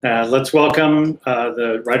Let's welcome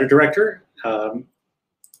the writer-director,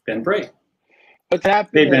 Ben Bray. What's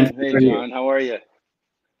happening? Hey, Ben. Hey, John. How are you?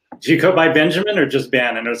 Do you go by Benjamin or just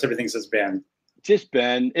Ben? I notice everything says Ben. Just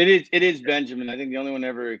Ben. It is Benjamin. I think the only one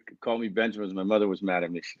ever called me Benjamin was my mother was mad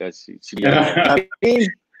at me. She Ben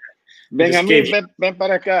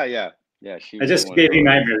para acá. Yeah. I just gave you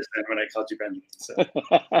nightmares then when I called you Benjamin. So.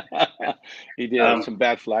 He did some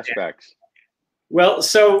bad flashbacks. Well,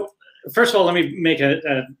 so first of all, let me make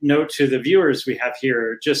a note to the viewers we have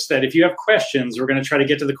here, just that if you have questions, we're going to try to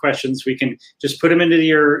get to the questions. We can just put them into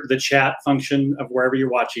the chat function of wherever you're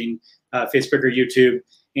watching, Facebook or YouTube,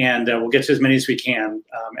 and we'll get to as many as we can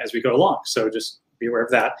as we go along. So just be aware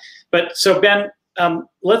of that. But so Ben,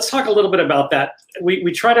 let's talk a little bit about that.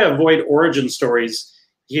 We try to avoid origin stories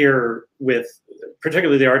here with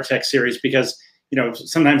particularly the Art Tech series because,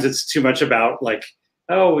 sometimes it's too much about like,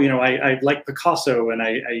 oh, I like Picasso and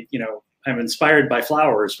I'm inspired by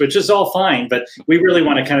flowers, which is all fine, but we really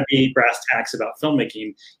want to kind of be brass tacks about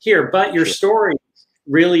filmmaking here. But your story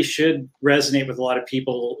really should resonate with a lot of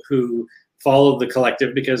people who follow the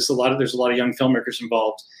collective because there's a lot of young filmmakers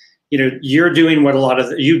involved. You're doing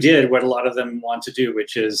what you did what a lot of them want to do,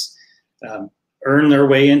 which is earn their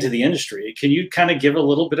way into the industry. Can you kind of give a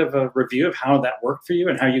little bit of a review of how that worked for you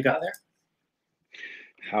and how you got there?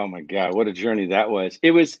 Oh my God, what a journey that was.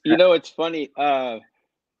 It was, it's funny.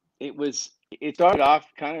 It started off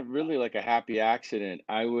kind of really like a happy accident.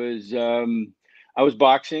 I was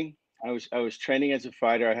boxing. I was training as a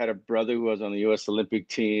fighter. I had a brother who was on the U.S. Olympic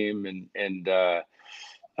team and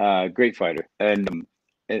great fighter. And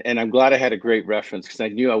I'm glad I had a great reference because I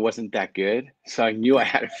knew I wasn't that good. So I knew I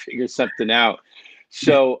had to figure something out.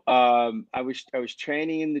 So I was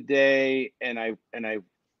training in the day and I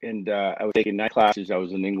was taking 9 classes. I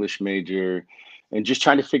was an English major and just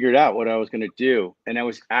trying to figure it out what I was going to do. And I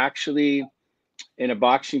was actually in a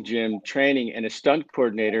boxing gym training, and a stunt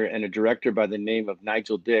coordinator and a director by the name of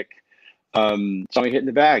Nigel Dick saw me hitting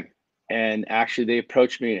the bag. And actually they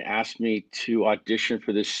approached me and asked me to audition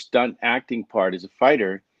for this stunt acting part as a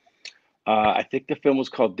fighter. I think the film was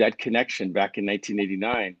called Dead Connection back in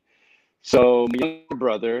 1989. So my younger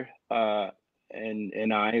brother,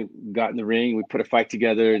 and I got in the ring. We put a fight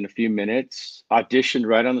together in a few minutes, auditioned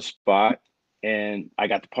right on the spot, and I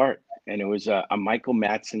got the part. And it was a Michael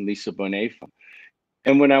Madsen, Lisa Bonet film.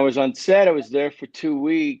 And when I was on set, I was there for 2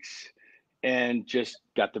 weeks and just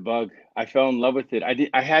got the bug. I fell in love with it.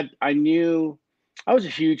 I knew I was a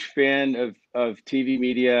huge fan of TV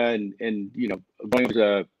media and going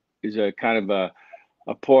as a kind of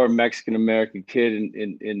a poor Mexican American kid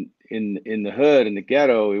in the hood, in the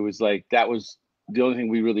ghetto. It was like that was the only thing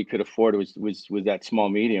we really could afford was that small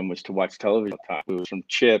medium was to watch television all the time. It was from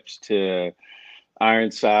Chips to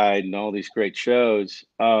Ironside and all these great shows.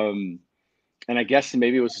 And I guess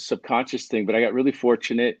maybe it was a subconscious thing, but I got really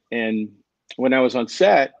fortunate. And when I was on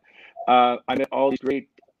set, I met all these great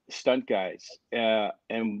stunt guys.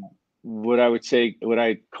 And we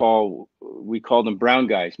called them brown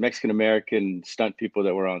guys, Mexican American stunt people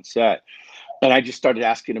that were on set. And I just started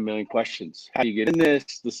asking a million questions. How do you get in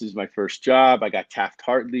this? This is my first job. I got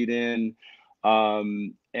Taft-Hartley in.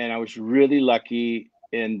 And I was really lucky.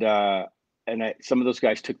 And some of those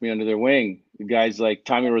guys took me under their wing. Guys like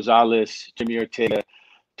Tommy Rosales, Jimmy Ortega,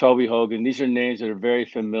 Toby Hogan. These are names that are very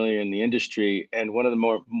familiar in the industry. And one of the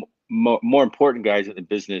more important guys in the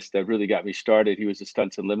business that really got me started, he was the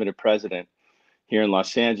Stunts Unlimited president here in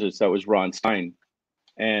Los Angeles. That was Ron Stein.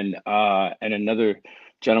 And another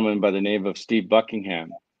gentleman by the name of Steve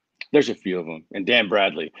Buckingham. There's a few of them, and Dan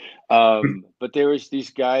Bradley. But there was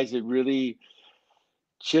these guys that really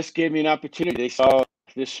just gave me an opportunity. They saw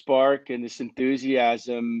this spark and this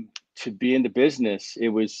enthusiasm to be in the business. It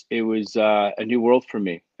was a new world for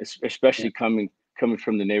me, especially coming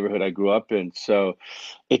from the neighborhood I grew up in. So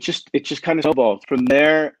it just kind of snowballed. From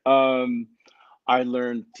there, I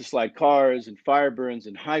learned to slide cars and fire burns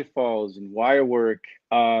and high falls and wire work.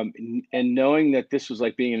 And knowing that this was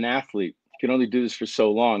like being an athlete, you can only do this for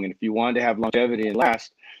so long. And if you wanted to have longevity and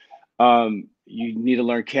last, you need to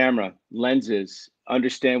learn camera, lenses,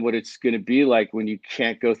 understand what it's going to be like when you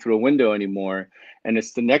can't go through a window anymore. And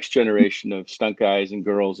it's the next generation of stunt guys and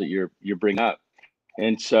girls that you're bringing up.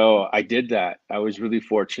 And so I did that. I was really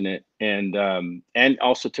fortunate, and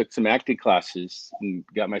also took some acting classes and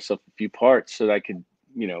got myself a few parts so that I could,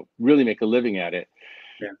 really make a living at it.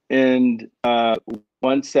 Yeah. And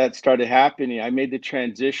once that started happening, I made the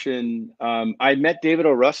transition. I met David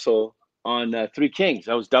O. Russell on Three Kings.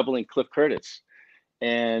 I was doubling Cliff Curtis,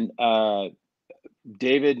 and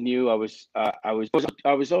David knew I was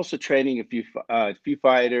also training a few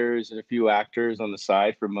fighters and a few actors on the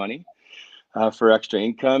side for money. for extra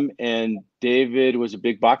income. And David was a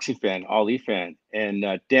big boxing fan, Ali fan.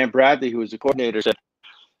 And Dan Bradley, who was the coordinator, said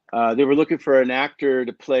they were looking for an actor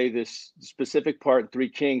to play this specific part in Three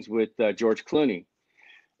Kings with George Clooney.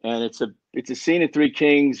 And it's a scene in Three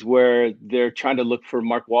Kings where they're trying to look for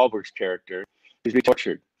Mark Wahlberg's character who's being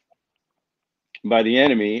tortured by the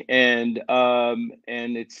enemy, and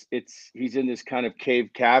he's in this kind of cave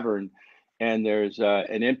cavern, and there's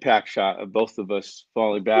an impact shot of both of us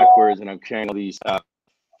falling backwards, and I'm carrying all these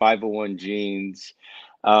 501 jeans.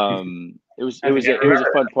 It was a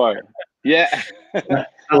fun part. Yeah,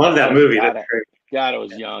 I love that movie. God, That's great. God, I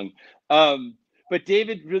was young. But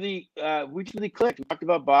David really, we just really clicked. We talked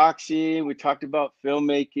about boxing, we talked about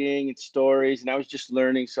filmmaking and stories, and I was just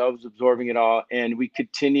learning, so I was absorbing it all. And we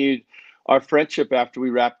continued our friendship after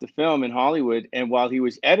we wrapped the film in Hollywood. And while he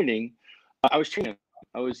was editing, I was training.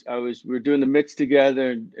 We were doing the mitts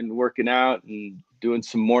together and working out and doing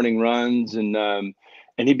some morning runs, and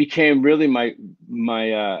he became really my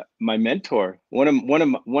mentor, one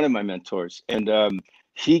of my mentors, and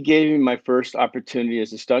he gave me my first opportunity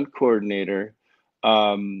as a stunt coordinator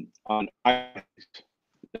on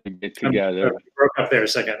together. You broke up there a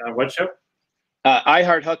second. On what show? I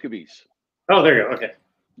Heart Huckabees. Oh, there you go. Okay.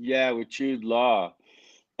 Yeah, with Jude Law.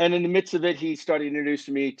 And in the midst of it, he started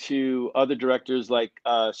introducing me to other directors like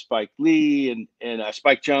Spike Lee and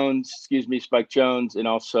Spike Jones, and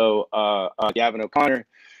also Gavin O'Connor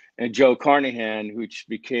and Joe Carnahan, which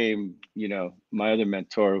became, my other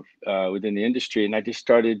mentor within the industry. And I just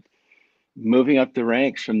started moving up the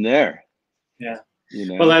ranks from there. Yeah.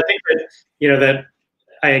 Well, I think that, that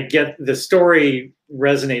I get the story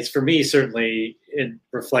resonates for me, certainly in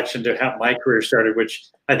reflection to how my career started, which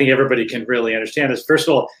I think everybody can really understand is, first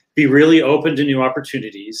of all, be really open to new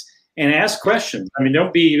opportunities and ask questions. I mean,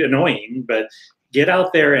 don't be annoying, but get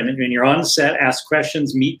out there and when you're on set, ask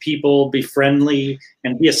questions, meet people, be friendly,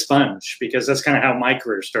 and be a sponge, because that's kind of how my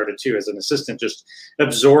career started too, as an assistant, just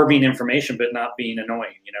absorbing information, but not being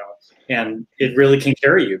annoying, and it really can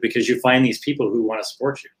carry you because you find these people who want to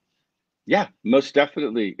support you. Yeah, most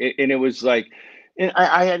definitely. And it was like,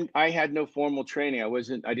 and I had no formal training. I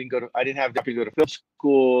didn't have to go to film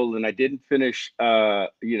school, and I didn't finish,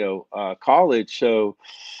 college. So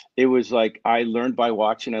it was like, I learned by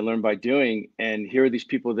watching, I learned by doing, and here are these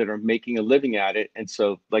people that are making a living at it. And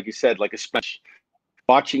so, like you said, like a sponge,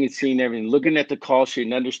 watching and seeing everything, looking at the call sheet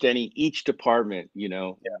and understanding each department,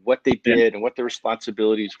 what they did and what the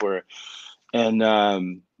responsibilities were. And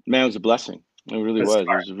man, it was a blessing. It really was. It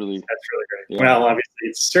was really. That's really great. Yeah. Well, obviously,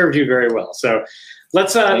 it served you very well. So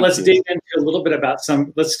let's dig into a little bit about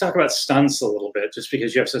let's talk about stunts a little bit, just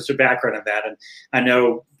because you have such a background in that. And I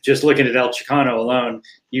know, just looking at El Chicano alone,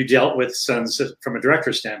 you dealt with stunts from a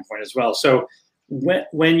director's standpoint as well. So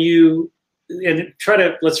when you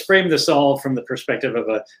let's frame this all from the perspective of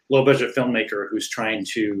a low budget filmmaker who's trying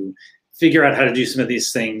to figure out how to do some of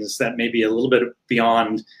these things that may be a little bit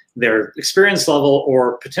beyond their experience level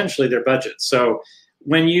or potentially their budget. So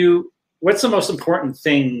what's the most important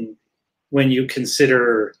thing when you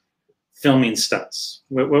consider filming stunts?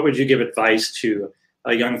 What would you give advice to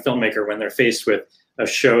a young filmmaker when they're faced with a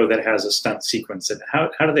show that has a stunt sequence in it?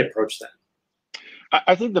 How do they approach that?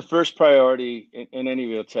 I think the first priority, and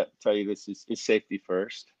anybody will tell you this, is safety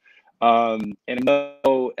first. And I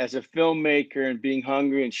know, as a filmmaker and being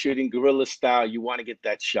hungry and shooting guerrilla style, you want to get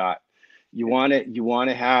that shot. You want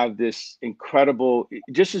to have this incredible,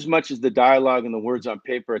 just as much as the dialogue and the words on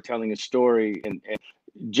paper are telling a story, and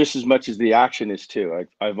just as much as the action is too.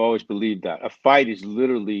 I've always believed that a fight is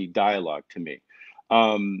literally dialogue to me.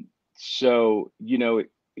 So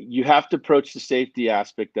you have to approach the safety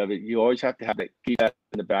aspect of it. You always have to keep that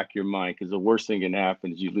in the back of your mind, because the worst thing can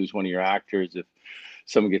happen is you lose one of your actors. If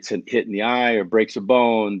someone gets hit in the eye or breaks a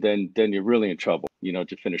bone, then you're really in trouble,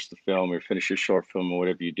 to finish the film or finish your short film or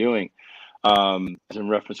whatever you're doing. As in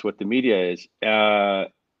reference to what the media is.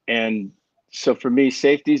 And so for me,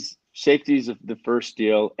 safety's the first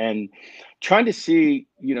deal, and trying to see,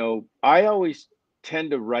 I always tend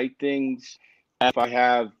to write things if I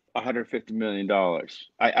have $150 million.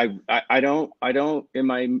 I don't, in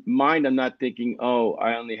my mind, I'm not thinking, oh,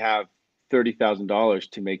 I only have $30,000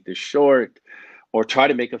 to make this short, or try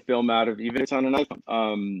to make a film out of, even if it's on an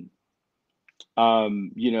iPhone.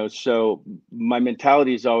 So my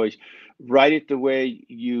mentality is always write it the way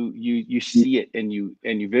you see it and you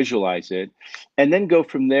visualize it, and then go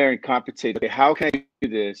from there and compensate. Okay, how can I do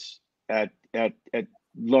this at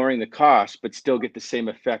lowering the cost, but still get the same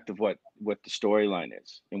effect of what the storyline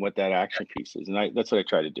is and what that action piece is? And that's what I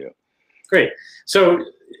try to do. Great. So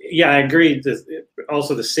yeah, I agree.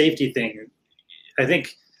 Also the safety thing, I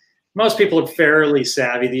think most people are fairly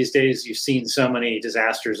savvy these days. You've seen so many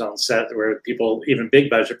disasters on set where people, even big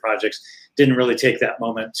budget projects, didn't really take that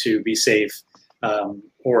moment to be safe,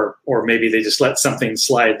 or maybe they just let something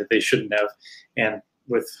slide that they shouldn't have, and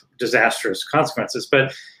with disastrous consequences.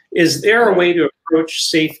 But is there a way to approach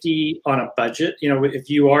safety on a budget? You know, if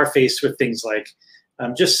you are faced with things like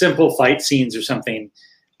just simple fight scenes or something,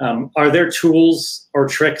 are there tools or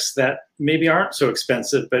tricks that maybe aren't so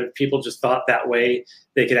expensive, but if people just thought that way,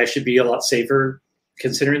 they could actually be a lot safer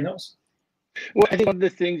considering those? Well, I think one of the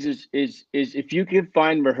things is if you can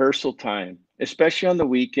find rehearsal time, especially on the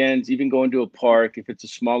weekends, even going to a park, if it's a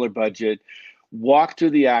smaller budget, walk through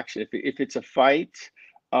the action. If it's a fight,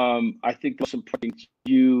 I think the most important thing,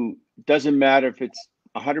 you doesn't matter if it's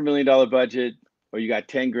 $100 million budget or you got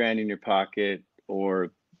 10 grand in your pocket,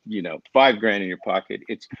 or 5 grand in your pocket.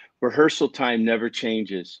 It's rehearsal time never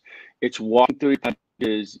changes. It's walking through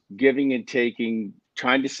punches, giving and taking,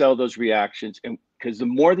 trying to sell those reactions, and because the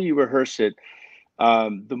more that you rehearse it,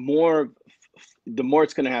 the more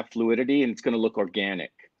it's going to have fluidity and it's going to look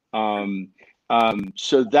organic.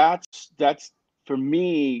 So that's for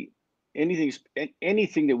me.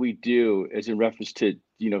 Anything that we do is in reference to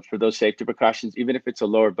for those safety precautions, even if it's a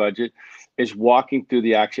lower budget, is walking through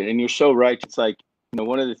the action. And you're so right. It's like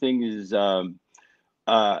one of the things is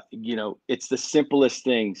it's the simplest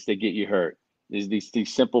things that get you hurt. Is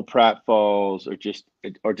these simple pratfalls,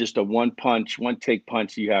 or just a one take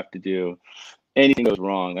punch you have to do. Anything goes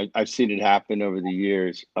wrong. I've seen it happen over the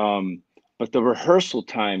years. But the rehearsal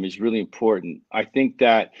time is really important. I think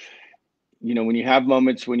that when you have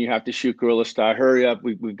moments when you have to shoot guerrilla style, hurry up.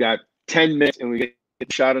 We've got 10 minutes and we get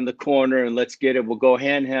shot in the corner and let's get it. We'll go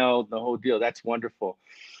handheld, the whole deal. That's wonderful.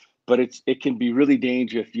 But it can be really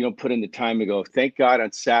dangerous if you don't put in the time to go. Thank God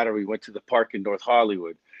on Saturday we went to the park in North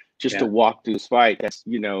Hollywood just to walk through this fight. That's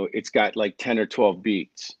it's got like 10 or 12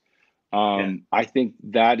 beats. I think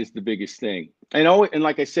that is the biggest thing. And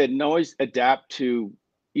like I said, and always adapt to,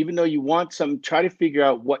 even though you want some, try to figure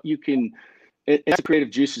out what you can. It's the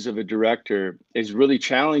creative juices of a director is really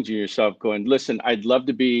challenging yourself, going, listen, I'd love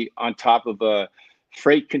to be on top of a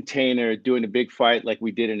freight container doing a big fight like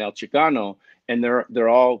we did in El Chicano, and they're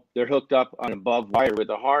hooked up on above wire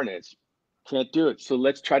with a harness. Can't do it. So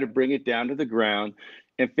let's try to bring it down to the ground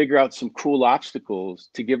and figure out some cool obstacles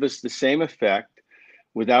to give us the same effect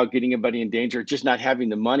without getting anybody in danger, just not having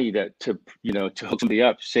the money to hook somebody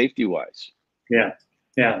up safety wise. Yeah,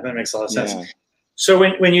 that makes a lot of sense. Yeah. So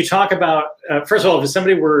when you talk about, first of all, if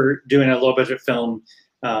somebody were doing a low budget film,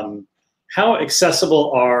 how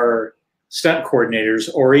accessible are stunt coordinators,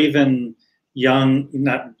 or even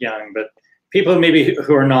not young, but people maybe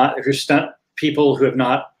who are stunt people who have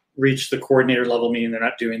not reached the coordinator level, meaning they're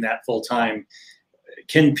not doing that full time?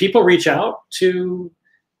 Can people reach out to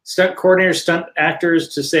stunt coordinators, stunt actors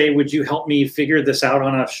to say, would you help me figure this out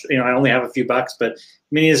on I only have a few bucks, but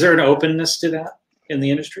I mean, is there an openness to that in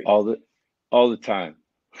the industry? All the time.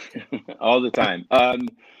 All the time.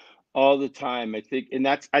 All the time. I think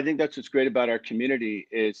that's what's great about our community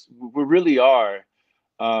is we really are.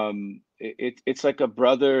 It's like a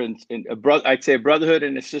brother and a brother. I'd say a brotherhood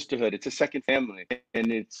and a sisterhood. It's a second family,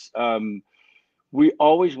 and it's we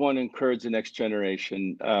always want to encourage the next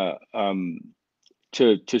generation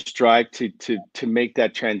to strive to make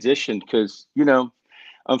that transition, because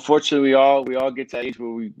unfortunately we all get to that age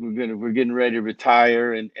where we're getting ready to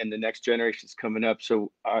retire, and the next generation is coming up.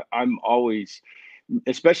 So I'm always,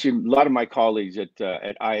 especially a lot of my colleagues at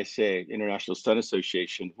ISA, International Stunt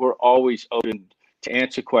Association, we're always open to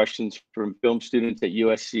answer questions from film students at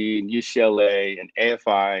USC and UCLA and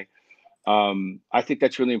AFI. I think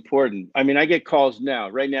that's really important. I mean, I get calls now.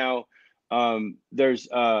 Right now, there's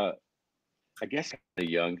I guess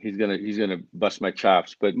young. He's gonna bust my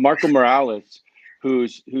chops, but Marco Morales,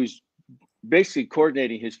 who's basically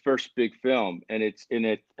coordinating his first big film, and I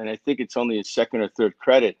think it's only his second or third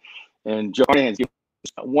credit. And Joanne's given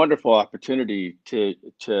us a wonderful opportunity to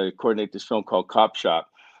coordinate this film called Cop Shop.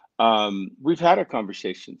 We've had our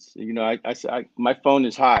conversations. My phone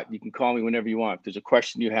is hot. You can call me whenever you want. If there's a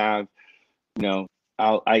question you have,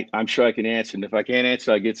 I'm sure I can answer. And if I can't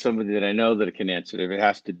answer, I get somebody that I know that can answer it. If it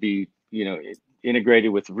has to be,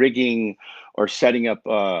 integrated with rigging or setting up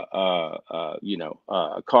a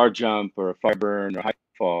car jump or a fire burn or high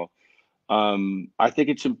fall. I think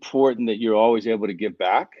it's important that you're always able to give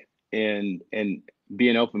back and be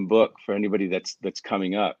an open book for anybody that's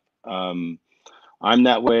coming up. I'm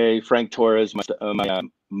that way. Frank Torres, my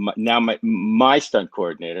stunt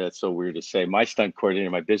coordinator. That's so weird to say. My stunt coordinator,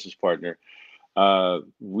 my business partner.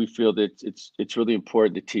 We feel that it's really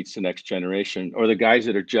important to teach the next generation, or the guys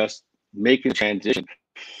that are just making transition,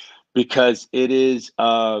 because it is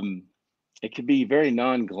it can be very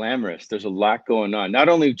non-glamorous. There's a lot going on, not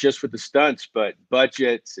only just with the stunts, but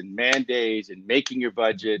budgets and mandates and making your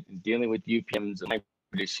budget and dealing with UPMs and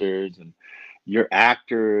producers and your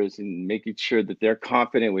actors and making sure that they're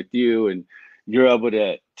confident with you and you're able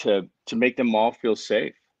to make them all feel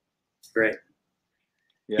safe. Great.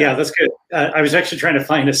 Yeah, that's good. I was actually trying to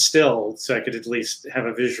find a still so I could at least have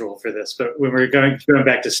a visual for this. But when we were going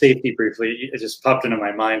back to safety briefly, it just popped into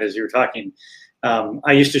my mind as you were talking.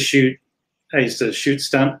 I used to shoot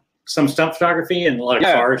some stunt photography and a lot of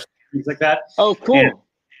cars, things like that. Oh, cool.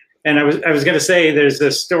 And I was going to say, there's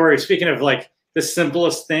this story. Speaking of like the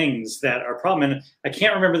simplest things that are a problem, and I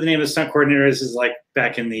can't remember the name of the stunt coordinator. This is like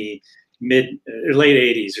back in the late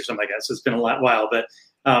 '80s or something like that. So it's been a while, but.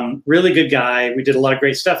 Really good guy. We did a lot of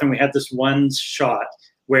great stuff, and we had this one shot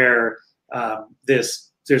where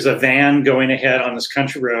there's a van going ahead on this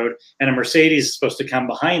country road, and a Mercedes is supposed to come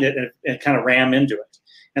behind it and kind of ram into it.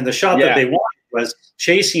 And the shot that they wanted was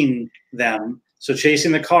chasing them, so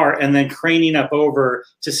chasing the car and then craning up over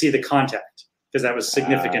to see the contact, because that was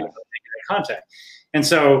significant contact. And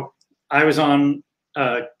so I was on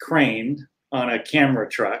a crane on a camera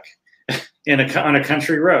truck on a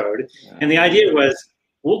country road, and the idea was,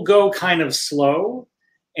 we'll go kind of slow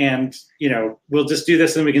and, we'll just do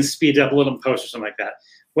this and we can speed it up a little in post or something like that.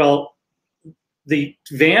 Well, the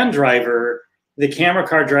van driver, the camera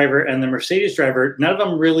car driver, and the Mercedes driver, none of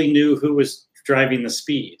them really knew who was driving the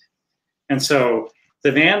speed. And so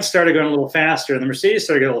the van started going a little faster and the Mercedes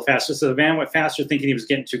started going a little faster. So the van went faster thinking he was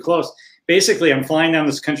getting too close. Basically, I'm flying down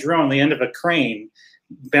this country road on the end of a crane,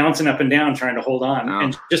 bouncing up and down, trying to hold on.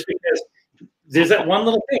 And just because there's that one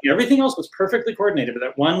little thing. Everything else was perfectly coordinated, but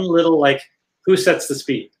that one little, like, who sets the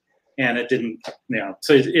speed? And it didn't,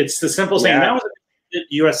 So it's the simple thing. That was a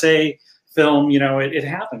USA film, it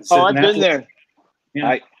happens. Oh, I've been there.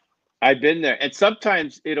 Yeah. I've been there. And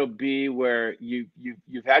sometimes it'll be where you've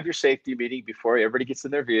had your safety meeting before everybody gets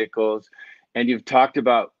in their vehicles, and you've talked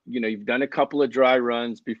about, you've done a couple of dry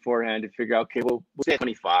runs beforehand to figure out, okay, we'll say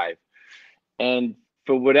 25. And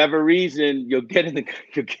for whatever reason, you'll get in the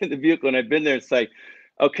vehicle, and I've been there. It's like,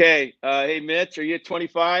 okay, hey Mitch, are you at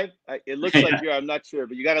 25? It looks like you're. I'm not sure,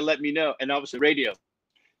 but you got to let me know. And all of a sudden, radio,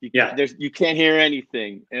 you can't hear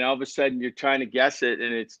anything, and all of a sudden you're trying to guess it,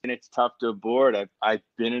 and it's tough to board. I've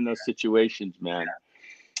been in those situations, man.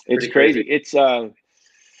 It's crazy. It's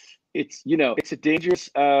it's a dangerous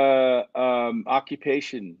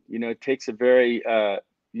occupation. It takes a very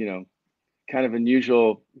kind of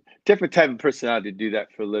unusual, different type of personality to do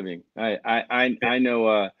that for a living. I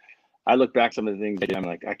know. I look back some of the things I did, I'm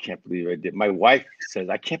like, I can't believe I did. My wife says,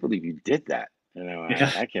 I can't believe you did that.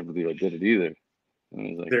 I can't believe I did it either. And I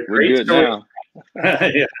was like, they're great stories. Now.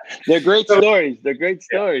 They're great stories. They're great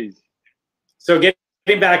stories. So getting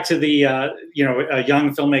back to the a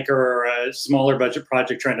young filmmaker or a smaller budget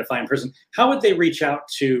project trying to find a person, how would they reach out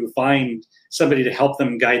to find somebody to help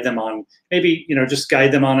them, guide them on, maybe, just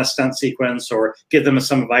guide them on a stunt sequence, or give them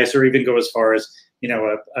some advice, or even go as far as,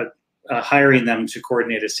 hiring them to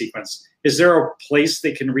coordinate a sequence? Is there a place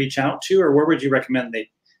they can reach out to, or where would you recommend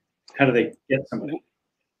how do they get somebody?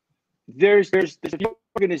 There's a few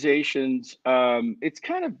organizations. We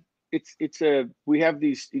have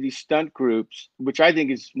these stunt groups, which I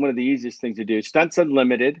think is one of the easiest things to do. Stunts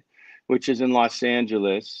Unlimited, which is in Los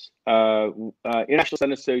Angeles, International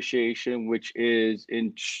Stunt Association, which is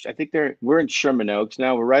we're in Sherman Oaks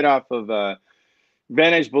now. We're right off of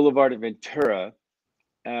Van Nuys Boulevard in Ventura.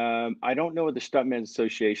 I don't know what the Stuntman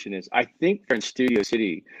Association is. I think they're in Studio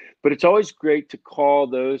City, but it's always great to call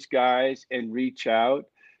those guys and reach out,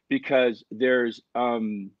 because there's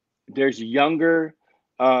younger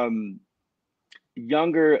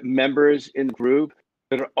members in the group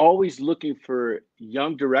that are always looking for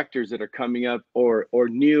young directors that are coming up, or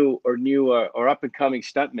new or up and coming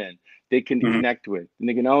stuntmen they can connect with, and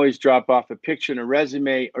they can always drop off a picture and a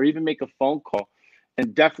resume, or even make a phone call,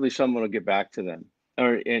 and definitely someone will get back to them.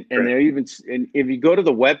 And they're even, and if you go to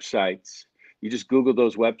the websites, you just Google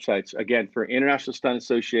those websites again for International Stunt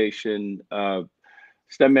Association,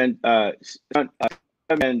 Stuntmen's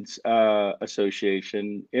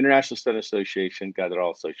Association, International Stunt Association. God, they're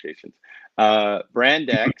all associations. Brand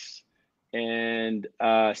X and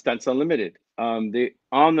Stunts Unlimited. They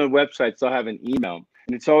on the websites they'll have an email,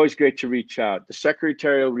 and it's always great to reach out. The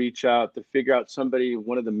secretary will reach out to figure out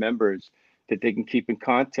one of the members that they can keep in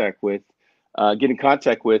contact with. Get in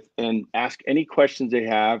contact with and ask any questions they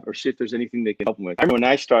have, or see if there's anything they can help them with. I remember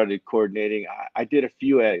when I started coordinating, I did a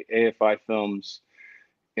few AFI films,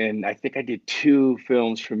 and I think I did 2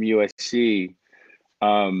 films from USC,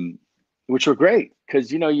 which were great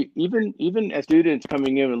because even as students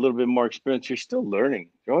coming in with a little bit more experience, you're still learning.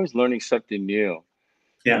 You're always learning something new.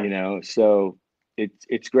 Yeah. So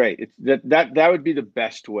it's great. That would be the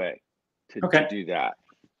best way to do that.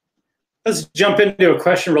 Let's jump into a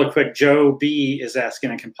question real quick. Joe B is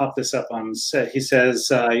asking, I can pop this up on set. He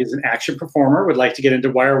says he's an action performer, would like to get into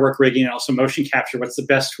wire work, rigging, and also motion capture. What's the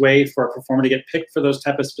best way for a performer to get picked for those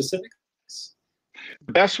type of specifics?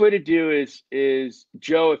 The best way to do is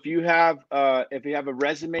Joe, if you have a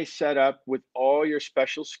resume set up with all your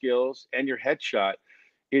special skills and your headshot,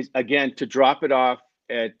 is again to drop it off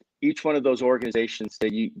at each one of those organizations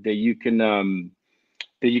that you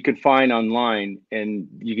can find online, and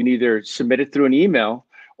you can either submit it through an email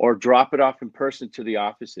or drop it off in person to the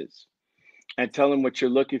offices and tell them what you're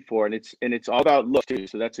looking for. And it's all about look too.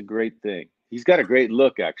 So that's a great thing. He's got a great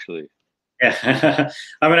look, actually. Yeah.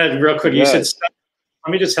 I'm going to real quick. You said,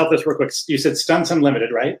 let me just help this real quick. You said Stunts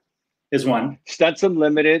Unlimited, right? Is one. Stunts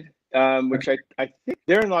Unlimited, which I think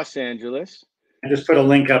they're in Los Angeles. I just put a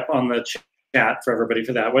link up on the chat for everybody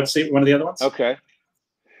for that. What's one of the other ones? Okay.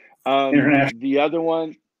 The other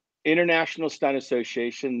one, International Stunt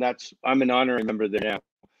Association. I'm an honorary member there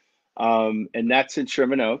now, and that's in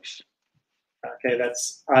Sherman Oaks. Okay,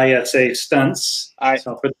 that's ISA Stunts.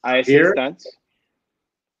 So I'll put ISA here. Stunts.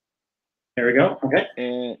 There we go. Okay.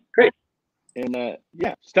 And great. And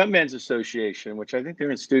Stuntmen's Association, which I think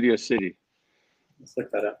they're in Studio City. Let's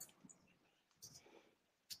look that up.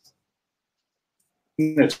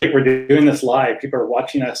 It's like we're doing this live. People are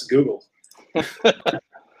watching us Google.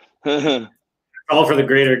 All for the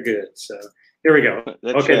greater good. So here we go.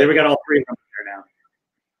 Okay, there we got all three of them there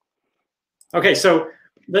now. Okay, so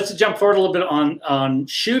let's jump forward a little bit on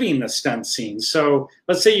shooting the stunt scene. So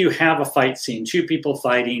let's say you have a fight scene, two people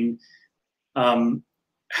fighting.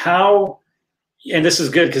 How, and this is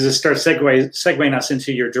good because it starts segueing us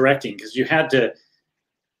into your directing, because you had to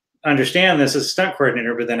understand this as a stunt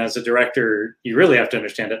coordinator, but then as a director, you really have to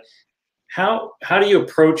understand it. How do you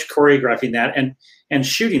approach choreographing that and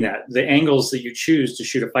shooting that, the angles that you choose to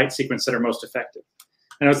shoot a fight sequence that are most effective?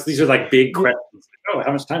 I know these are like big questions. Oh,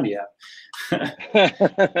 how much time do you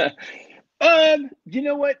have? You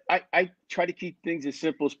know what? I try to keep things as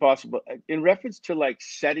simple as possible. In reference to like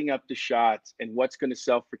setting up the shots and what's going to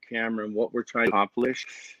sell for camera and what we're trying to accomplish,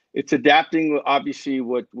 it's adapting obviously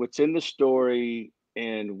what's in the story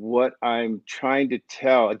and what I'm trying to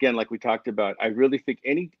tell. Again, like we talked about, I really think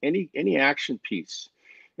any action piece,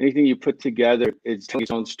 anything you put together is telling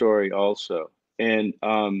its own story also. And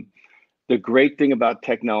the great thing about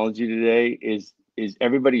technology today is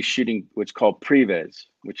everybody's shooting what's called previs,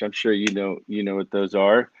 which I'm sure you know what those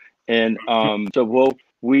are. And so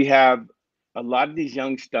we have a lot of these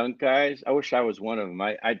young stunt guys. I wish I was one of them.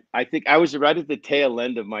 I think I was right at the tail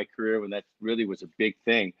end of my career when that really was a big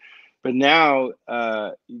thing. But now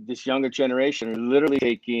this younger generation are literally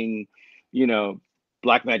taking,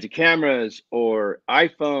 Blackmagic cameras or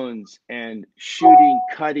iPhones and shooting,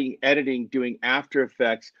 cutting, editing, doing After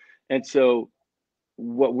Effects. And so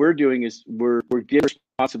what we're doing is we're giving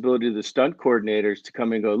responsibility to the stunt coordinators to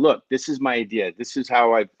come and go, look, this is my idea. This is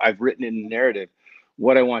how I've written in the narrative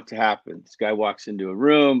what I want to happen. This guy walks into a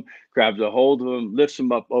room, grabs a hold of him, lifts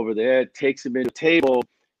him up over the head, takes him into a table.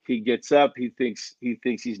 He gets up. He thinks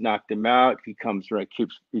he's knocked him out. He comes around,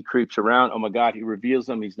 he creeps around. Oh my God! He reveals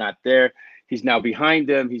him. He's not there. He's now behind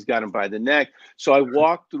him. He's got him by the neck. So I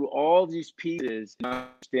walk through all these pieces,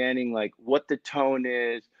 understanding like what the tone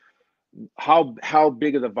is, how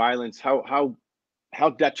big of the violence, how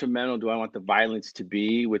detrimental do I want the violence to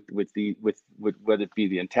be with whether it be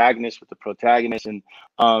the antagonist, with the protagonist,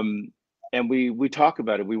 and we talk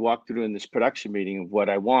about it. We walk through in this production meeting of what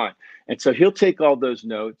I want. And so he'll take all those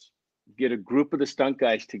notes, get a group of the stunt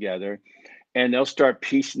guys together, and they'll start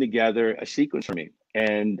piecing together a sequence for me.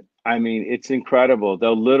 And I mean, it's incredible.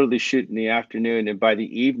 They'll literally shoot in the afternoon, and by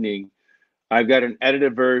the evening, I've got an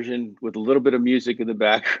edited version with a little bit of music in the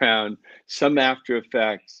background, some After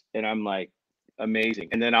Effects, and I'm like, amazing.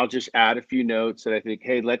 And then I'll just add a few notes that I think,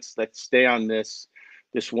 hey, let's stay on this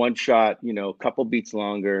one shot, a couple beats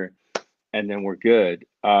longer, and then we're good.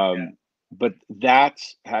 But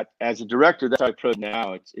that's as a director, that's how I approach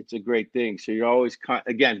now. It's a great thing. So you're always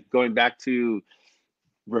again going back to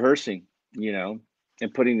rehearsing,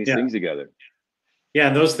 and putting these things together. Yeah,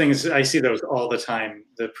 and those things, I see those all the time.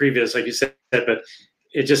 The previous, like you said, but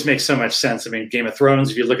it just makes so much sense. I mean, Game of Thrones,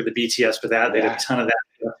 if you look at the BTS for that, they did a ton of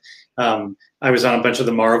that. I was on a bunch of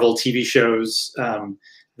the Marvel TV shows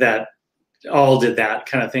that all did that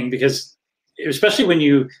kind of thing, because especially when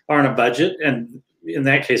you are on a budget, and in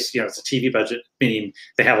that case, it's a TV budget, meaning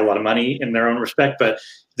they have a lot of money in their own respect, but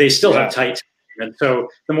they still have tight, And so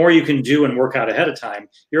the more you can do and work out ahead of time,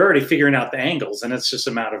 you're already figuring out the angles, and it's just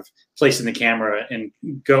a matter of placing the camera and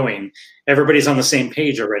going. Everybody's on the same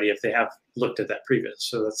page already if they have looked at that previous.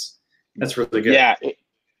 So that's really good. Yeah,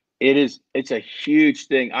 it is. It's a huge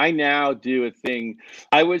thing. I now do a thing.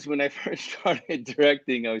 I was, when I first started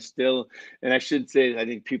directing, I was still, and I should say, I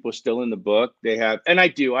think people are still in the book. They have, and I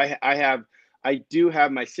do. I do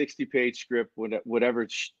have my 60-page script, whatever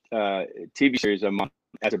TV series I'm on,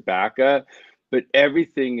 as a backup. But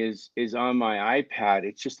everything is on my iPad.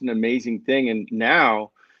 It's just an amazing thing. And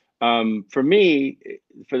now, for me,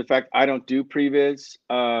 for the fact I don't do previs,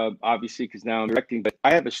 obviously, because now I'm directing, but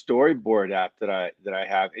I have a storyboard app that I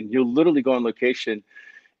have, and you'll literally go on location,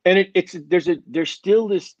 and there's still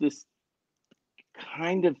this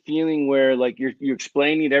kind of feeling where, like, you're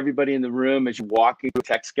explaining to everybody in the room as you're walking to a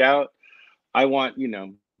tech scout. I want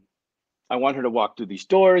her to walk through these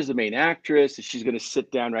doors, the main actress, and she's going to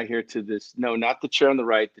sit down right here to this. No, not the chair on the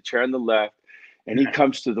right, the chair on the left. And he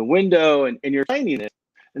comes to the window, and you're explaining it.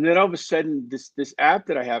 And then all of a sudden, this app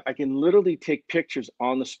that I have, I can literally take pictures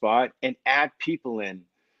on the spot and add people in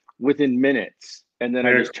within minutes. And then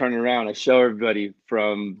I just turn around, I show everybody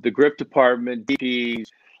from the grip department, DPs,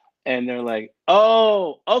 and they're like,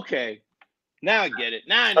 oh, okay. Now I get it.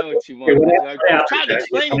 Now I know what you want. I'm trying to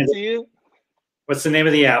explain it to you. What's the name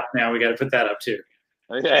of the app now? We got to put that up too.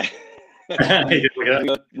 Okay. Let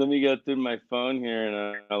me go through my phone here,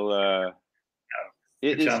 and I'll.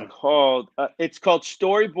 It's called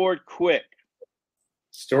Storyboard Quick.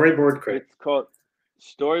 Storyboard Quick. It's called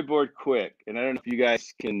Storyboard Quick, and I don't know if you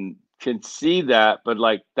guys can see that, but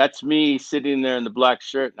like, that's me sitting there in the black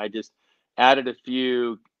shirt, and I just added a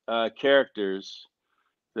few characters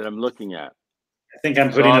that I'm looking at. I think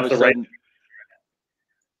I'm putting up the right.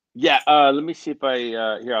 Yeah, let me see if I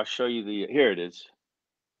here. I'll show you here it is.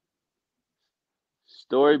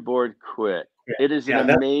 Storyboard Quick. It is an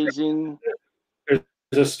amazing. There's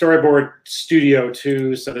a storyboard studio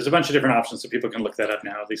too, so there's a bunch of different options, so people can look that up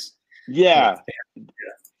now. At least. Yeah.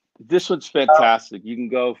 This one's fantastic. You can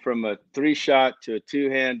go from a 3-shot to a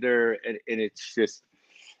 2-hander, and it's just.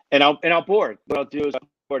 And I'll board. What I'll do is I'll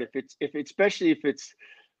board especially if it's.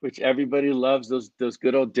 Which everybody loves those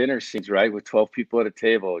good old dinner scenes, right? With 12 people at a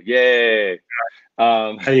table. Yay.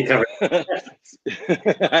 How you cover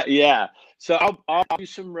it? Yeah. So I'll do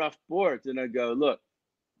some rough boards, and I go, look,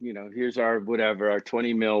 here's our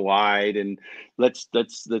 20 mil wide, and let's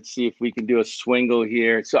see if we can do a swingle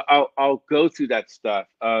here. So I'll go through that stuff.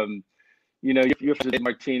 You're Dave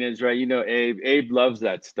Martinez, right? Abe loves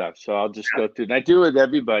that stuff. So I'll just go through, and I do it with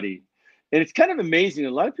everybody. And it's kind of amazing. A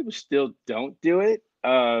lot of people still don't do it.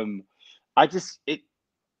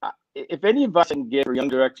 If any advice I can give for young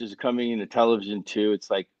directors coming into television too, it's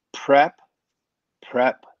like prep.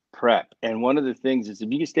 And one of the things is, if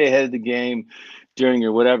you can stay ahead of the game during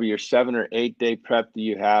your 7 or 8 day prep that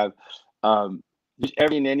you have, use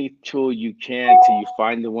every and any tool you can till you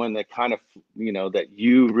find the one that kind of, that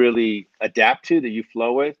you really adapt to, that you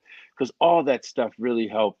flow with, because all that stuff really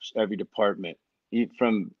helps every department,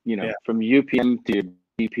 from UPM to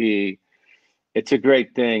DP. It's a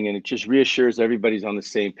great thing, and it just reassures everybody's on the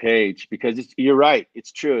same page, because you're right.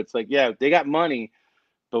 It's true. It's like, yeah, they got money,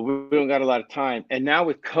 but we don't got a lot of time. And now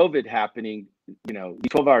with COVID happening,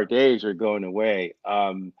 12-hour days are going away.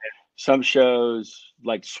 Some shows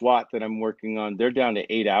like SWAT that I'm working on, they're down to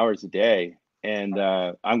 8 hours a day. And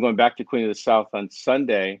I'm going back to Queen of the South on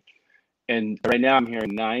Sunday. And right now I'm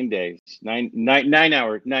hearing 9 days, nine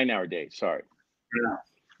hour days. Sorry. Yeah.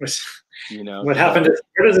 What happened?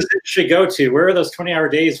 Where does this industry go to? Where are those 20-hour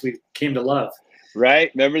days we came to love? Right.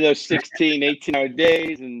 Remember those 16, 18-hour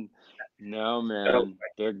days? And no, man,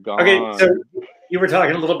 they're gone. Okay, so you were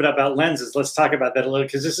talking a little bit about lenses. Let's talk about that a little,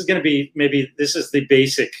 because this is going to be, maybe this is the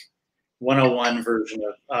basic 101 version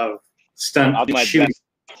of stunt shooting.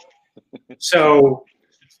 So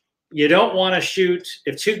you don't want to shoot,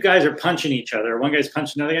 if two guys are punching each other, one guy's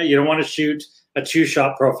punching another guy, you don't want to shoot a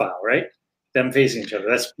 2-shot profile, right? Them facing each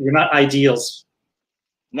other. You're not ideals.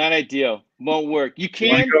 Not ideal. Won't work. You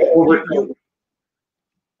can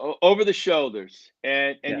over the shoulders,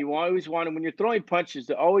 and you always want to, when you're throwing punches,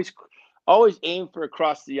 to always aim for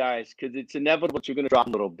across the eyes, because it's inevitable that you're going to drop a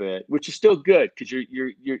little bit, which is still good, because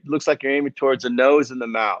you're looks like you're aiming towards the nose and the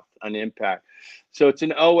mouth on impact. So it's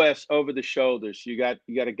an OS over the shoulders. You got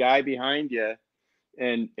a guy behind you,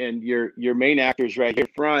 and your main actor is right here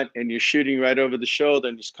front, and you're shooting right over the shoulder,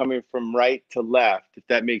 and just coming from right to left, if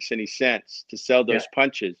that makes any sense, to sell those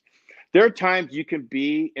punches. There are times you can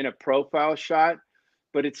be in a profile shot,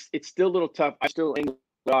 but it's still a little tough. I still angle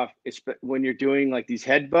off when you're doing like these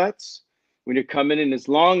headbutts, when you're coming in, as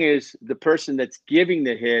long as the person that's giving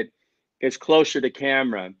the hit is closer to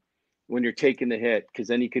camera when you're taking the hit, because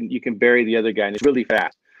then you can bury the other guy, and it's really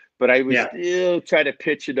fast. But I would still try to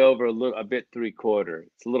pitch it over a bit 3/4.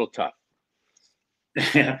 It's a little tough.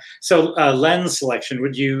 Yeah. So lens selection,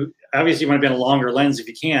 would you, obviously you want to be on a longer lens if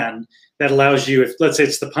you can, that allows you, if let's say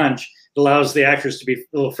it's the punch, it allows the actors to be a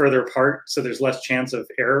little further apart so there's less chance of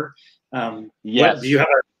error. Yes. Do you have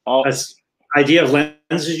a idea of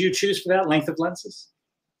lenses you choose for that, length of lenses?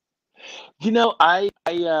 You know,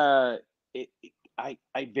 it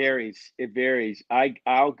varies. It varies.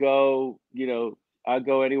 I'll go, you know, I'll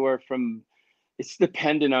go anywhere from, it's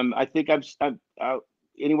dependent on, I think I'm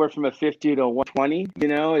anywhere from a 50 to a 120, you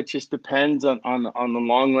know, it just depends on the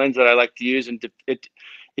long lens that I like to use. And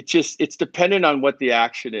it's dependent on what the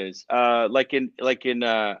action is. Like in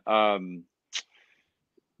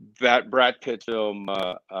that Brad Pitt film,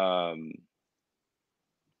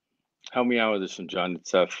 help me out with this one, John.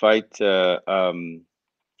 It's a fight. The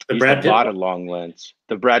Brad Pitt, a lot of long lens.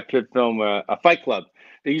 The Brad Pitt film, a Fight Club.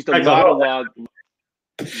 They used a lot of long.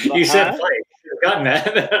 You said fight. You've gotten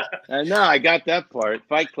that. I know. I got that part.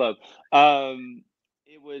 Fight Club. They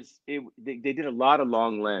did a lot of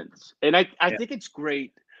long lens, and I think it's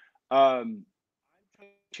great.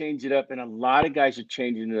 Change it up, and a lot of guys are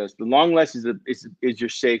changing this. The long lens is your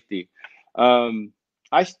safety. I'll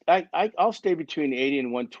stay between 80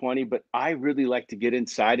 and 120, but I really like to get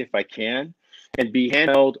inside if I can, and be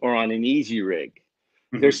handheld or on an easy rig.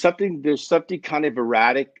 Mm-hmm. There's something kind of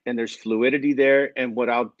erratic, and there's fluidity there. And what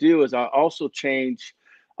I'll do is I'll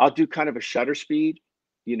do kind of a shutter speed,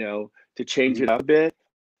 you know, to change it up a bit.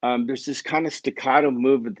 There's this kind of staccato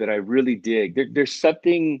movement that I really dig. There's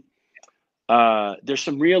something, there's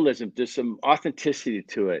some realism, there's some authenticity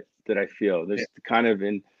to it that I feel. There's kind of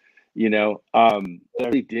I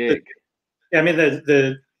really dig. I mean,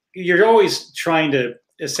 you're always trying to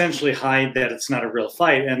essentially hide that it's not a real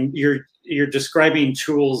fight, and you're describing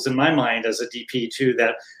tools in my mind as a DP too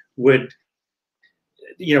that would,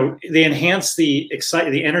 you know, they enhance the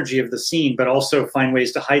energy of the scene, but also find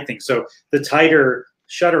ways to hide things. So the tighter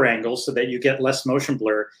shutter angles so that you get less motion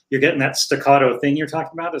blur, you're getting that staccato thing you're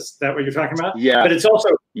talking about. Is that what you're talking about? Yeah. But it's also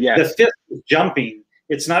the fifth is jumping.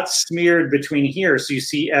 It's not smeared between here, so you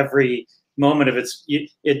see every moment of it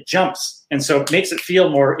jumps, and so it makes it feel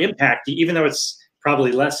more impacty, even though it's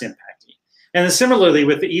probably less impacty. And then similarly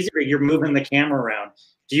with the easy rig, you're moving the camera around.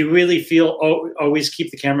 Do you really feel always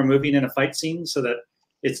keep the camera moving in a fight scene so that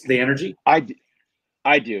it's the energy? I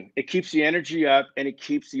do. It keeps the energy up, and it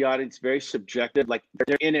keeps the audience very subjective, like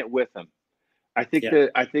they're in it with them. I think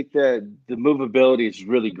the movability is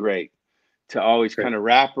really great to always kind of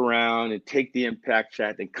wrap around and take the impact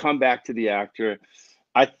shot and come back to the actor.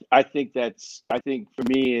 I think for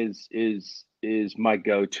me is my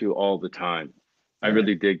go-to all the time. I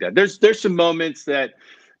really dig that. There's some moments that,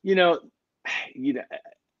 you know,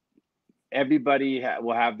 everybody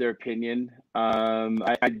will have their opinion.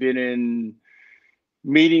 I've been in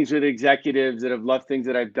meetings with executives that have loved things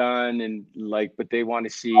that I've done, and but they want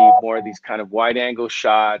to see more of these kind of wide angle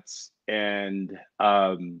shots, and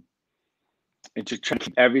just try to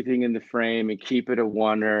keep everything in the frame and keep it a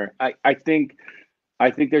oneer. I think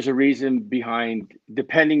there's a reason behind,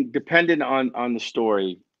 dependent on the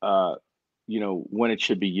story, you know, when it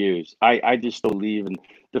should be used. I just believe in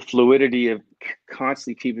the fluidity of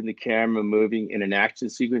constantly keeping the camera moving in an action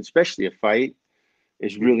sequence, especially a fight,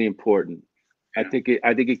 is really important. I think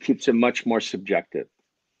it keeps it much more subjective.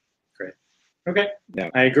 Great. Okay. Yeah.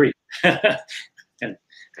 I agree. And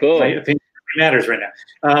cool. My opinion matters right now.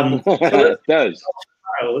 It does.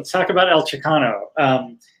 Let's talk about El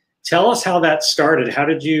Chicano. Tell us how that started. How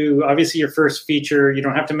did you, obviously your first feature, you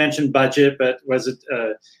don't have to mention budget, but was it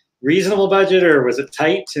a reasonable budget, or was it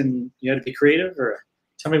tight and you had to be creative, or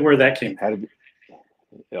tell me where that came from?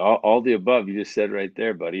 All the above you just said right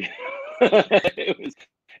there, buddy.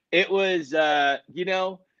 It was you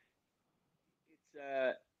know,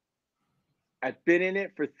 I've been in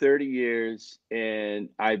it for 30 years, and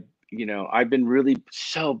I've been really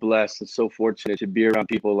so blessed and so fortunate to be around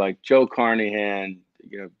people like Joe Carnahan,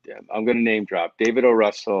 you know, I'm going to name drop, David O.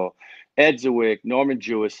 Russell, Ed Zwick, Norman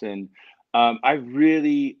Jewison. I've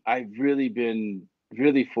really been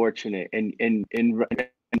really fortunate, and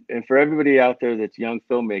for everybody out there that's young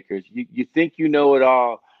filmmakers, you think you know it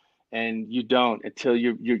all, and you don't until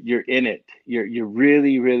you're in it. You're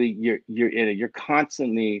really you're in it. You're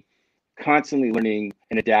constantly learning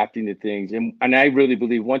and adapting to things, and I really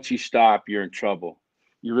believe once you stop, you're in trouble.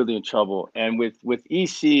 You're really in trouble. And with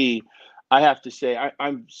EC, I have to say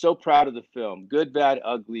I'm so proud of the film, Good, Bad,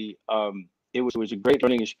 Ugly. It was a great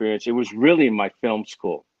learning experience. It was really my film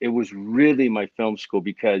school. Because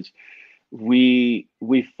we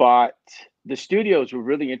fought. The studios were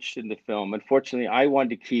really interested in the film. Unfortunately, I wanted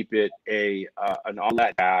to keep it an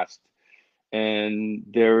all-that cast, and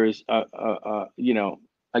there was you know,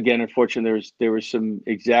 again, unfortunately, there was some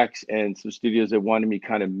execs and some studios that wanted me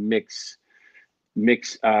kind of mix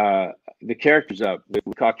the characters up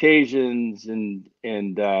with Caucasians, and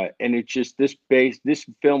it's just this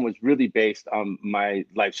film was really based on my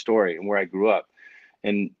life story and where I grew up,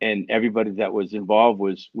 and everybody that was involved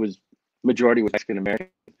was majority was Mexican American.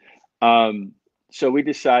 So we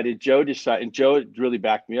decided, Joe really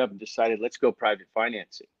backed me up and decided, let's go private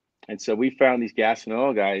financing. And so we found these gas and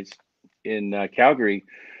oil guys in Calgary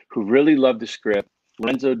who really loved the script.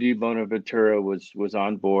 Lorenzo Di Bonaventura was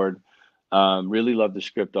on board. Really loved the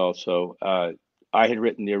script also. I had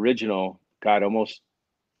written the original, God, almost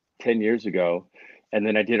 10 years ago. And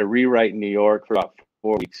then I did a rewrite in New York for about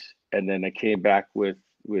 4 weeks. And then I came back with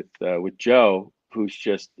Joe, who's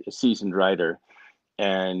just a seasoned writer.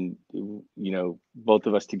 And, you know, both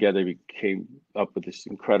of us together, we came up with this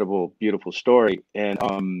incredible, beautiful story.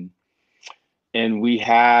 And we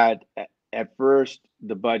had, at first,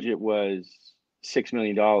 the budget was $6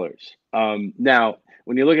 million. Now,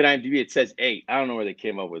 when you look at IMDb, it says 8. I don't know where they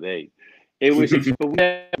came up with 8. It was,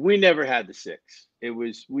 but we never had the 6. It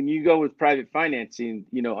was, when you go with private financing,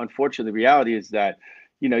 you know, unfortunately, the reality is that,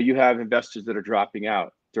 you know, you have investors that are dropping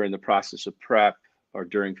out during the process of prep or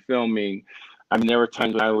during filming. I mean, there were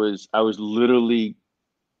times when I was literally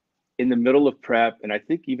in the middle of prep, and I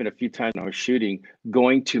think even a few times when I was shooting,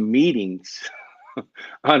 going to meetings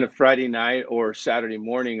on a Friday night or Saturday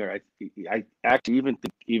morning, or I actually even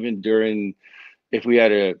think even during, if we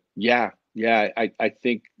had I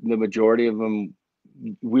think the majority of them,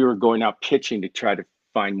 we were going out pitching to try to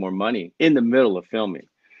find more money in the middle of filming.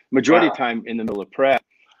 Majority of time in the middle of prep,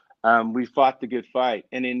 we fought the good fight,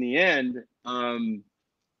 and in the end,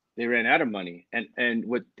 they ran out of money. And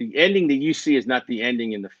what the ending that you see is not the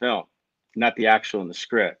ending in the film, not the actual in the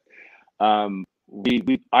script.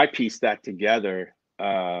 I pieced that together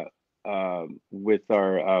with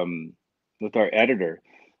our editor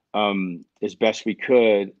as best we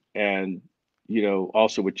could, and you know,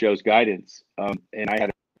 also with Joe's guidance. And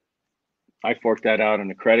I forked that out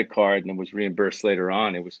on a credit card and was reimbursed later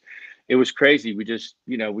on. It was crazy. We just,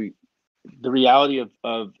 you know, the reality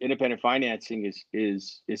of independent financing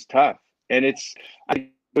is tough, and it's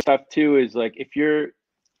tough too. Is like, if you're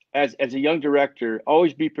as a young director,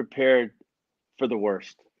 always be prepared for the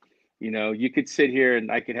worst. You know, you could sit here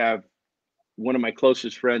and I could have one of my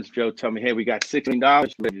closest friends, Joe, tell me, "Hey, we got $6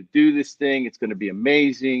 million ready to do this thing. It's going to be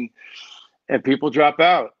amazing," and people drop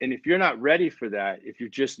out. And if you're not ready for that, if you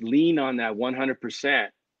just lean on that 100%.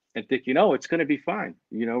 And thinking, oh, it's going to be fine.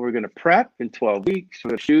 You know, we're going to prep in 12 weeks. We're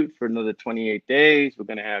going to shoot for another 28 days. We're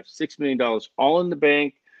going to have $6 million all in the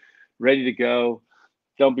bank, ready to go.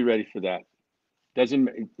 Don't be ready for that.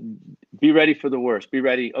 Be ready for the worst. Be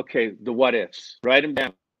ready. Okay, the what ifs. Write them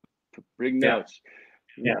down. Bring notes.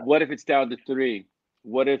 Yeah. What if it's down to 3?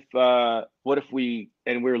 What if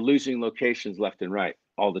we're losing locations left and right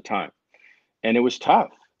all the time? And it was tough.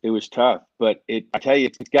 It was tough, but I tell you,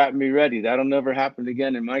 it's gotten me ready. That'll never happen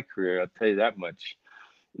again in my career. I'll tell you that much.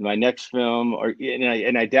 My next film,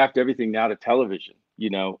 and I adapt everything now to television. You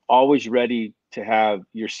know, always ready to have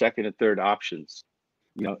your second and third options.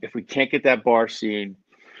 You know, if we can't get that bar scene,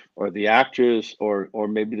 or the actress, or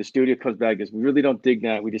maybe the studio comes back because we really don't dig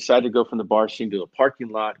that. We decide to go from the bar scene to a parking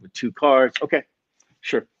lot with 2 cars. Okay,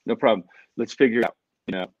 sure, no problem. Let's figure it out.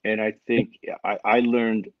 You know, and I think I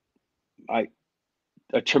learned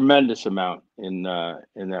a tremendous amount in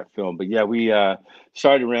that film. But yeah, we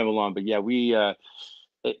sorry to ramble on, but yeah, we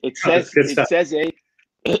it says 8.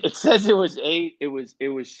 It says it was 8. It was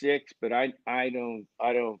 6, but I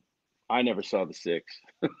never saw the 6.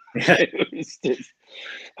 It was just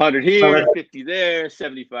 100 here, 50 there,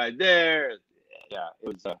 75 there. Yeah, it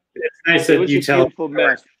was. It's nice that you tell. Beautiful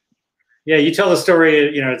mess. Yeah, you tell the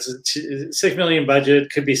story. You know, it's a $6 million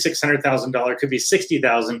budget. Could be $600,000. Could be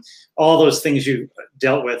 $60,000. All those things you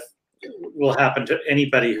dealt with will happen to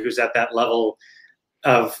anybody who's at that level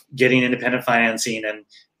of getting independent financing, and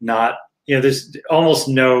not. You know, there's almost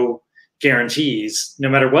no guarantees, no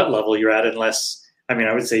matter what level you're at, unless. I mean,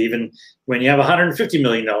 I would say even when you have $150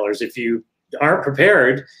 million, if you aren't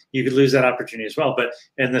prepared, you could lose that opportunity as well. But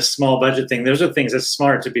in this small budget thing, those are things that's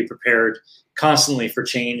smart to be prepared constantly for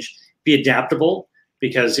change. Be adaptable,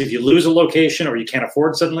 because if you lose a location, or you can't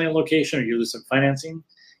afford suddenly a location, or you lose some financing,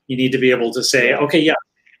 you need to be able to say, okay, yeah,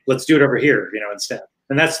 let's do it over here, you know, instead.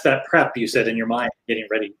 And that's that prep you said in your mind, getting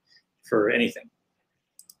ready for anything.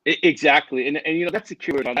 Exactly. And you know, that's a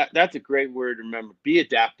key word. That's a great word to remember. Be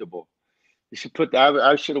adaptable. You should put that.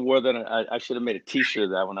 I should have wore that. I should have made a T-shirt of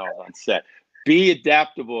that when I was on set. Be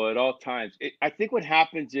adaptable at all times. I think what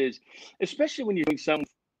happens is, especially when you're doing some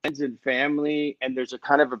friends and family, and there's a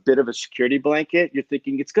kind of a bit of a security blanket, you're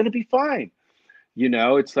thinking it's going to be fine. You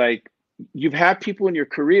know, it's like you've had people in your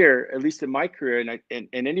career, at least in my career, and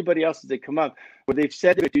anybody else as they come up, where they've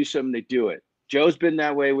said they would do something, they do it. Joe's been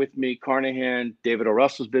that way with me, Carnahan, David O.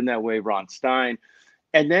 Russell's been that way, Ron Stein.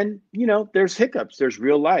 And then, you know, there's hiccups, there's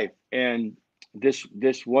real life. And this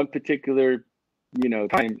one particular, you know,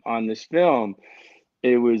 time on this film,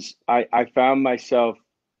 it was, I found myself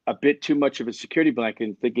a bit too much of a security blanket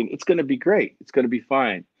and thinking it's going to be great, it's going to be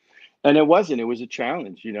fine. And it wasn't. It was a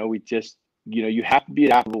challenge. You know, we just, you know, you have to be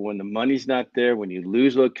adaptable when the money's not there, when you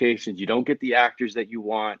lose locations, you don't get the actors that you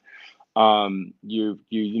want. As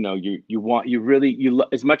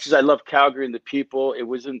much as I love Calgary and the people, it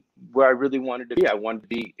wasn't where I really wanted to be. I wanted to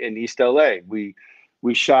be in East LA. We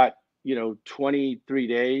shot, you know, 23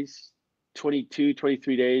 days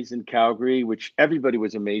in Calgary, which everybody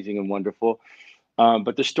was amazing and wonderful.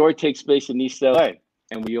 But the story takes place in East LA,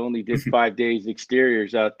 and we only did 5 days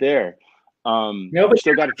exteriors out there. No, but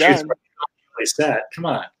still got it done. Set. Come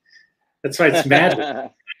on, that's why it's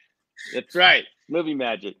magic. That's right, movie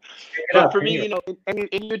magic. But for me, you know, and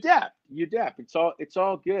you adapt. You adapt. It's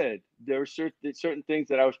all good. There were certain things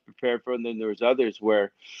that I was prepared for, and then there was others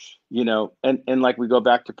where, you know, and like we go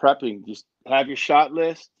back to prepping. Just have your shot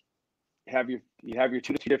list, have your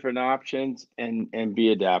 2 different options, and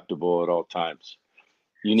be adaptable at all times.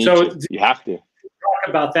 You need to. You have to. Talk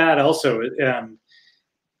about that also.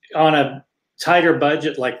 On a tighter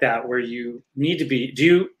budget like that, where you need to be,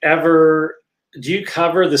 do you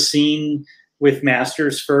cover the scene with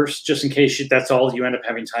masters first, just in case that's all you end up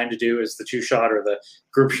having time to do is the 2-shot or the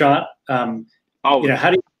group shot? You know,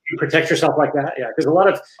 how do you protect yourself like that? Yeah, because a lot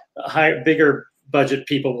of bigger budget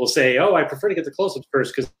people will say, "Oh, I prefer to get the close-ups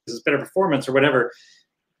first because it's better performance or whatever."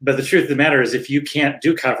 But the truth of the matter is, if you can't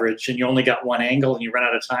do coverage and you only got one angle and you run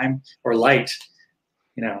out of time or light,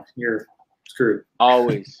 you know, you're screwed.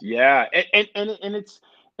 Always, yeah, and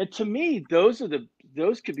to me, those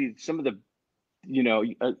could be some of the, you know,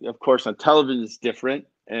 of course on television it's different,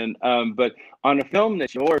 and but on a film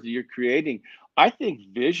that's yours, you're creating, I think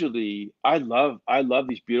visually, I love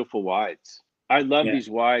these beautiful wides. I love these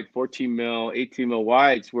wide 14 mil, 18 mil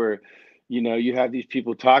wides where, you know, you have these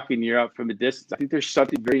people talking, you're out from a distance. I think there's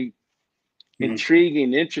something very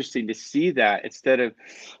intriguing, interesting to see that, instead of,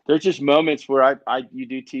 there's just moments where you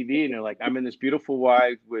do TV and you're like, I'm in this beautiful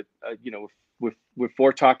wide with you know, with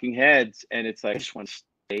 4 talking heads, and it's like, I just want to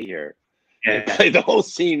stay here and play the whole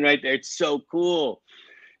scene right there. It's so cool.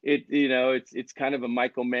 You know, it's kind of a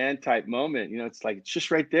Michael Mann type moment. You know, it's like, it's just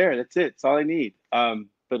right there. That's it. It's all I need.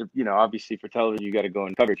 But you know, obviously for television, you got to go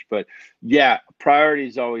in coverage. But yeah, priority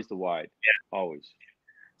is always the wide. Yeah, always.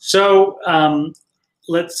 So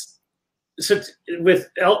so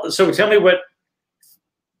tell me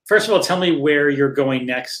first of all, tell me where you're going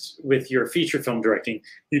next with your feature film directing.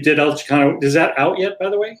 You did El Chicano. Is that out yet, by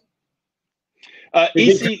the way?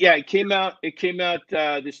 EC, yeah, it came out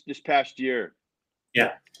this past year.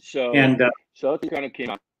 Yeah. So so it kind of came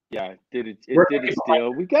out. Yeah, it did its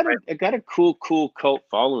deal. It got a cool cult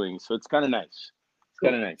following, so it's kind of nice. It's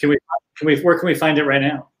kind of nice. Where can we find it right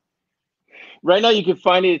now? Right now, you can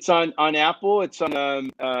find it. It's on Apple. It's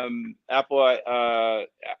on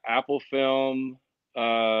Apple Film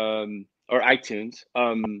or iTunes.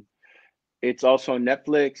 It's also on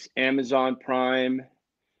Netflix, Amazon Prime,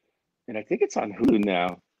 and I think it's on Hulu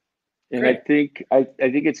now. And great. I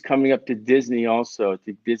think it's coming up to Disney also. I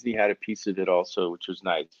think Disney had a piece of it also, which was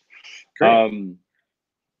nice.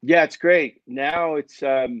 Yeah, it's great. Now it's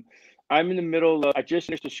I'm in the middle of, I just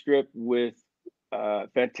finished a script with a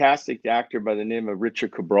fantastic actor by the name of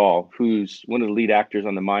Richard Cabral, who's one of the lead actors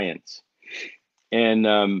on The Mayans. And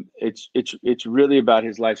it's really about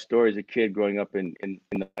his life story as a kid growing up in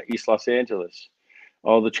East Los Angeles,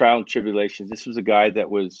 all the trial and tribulations. This was a guy he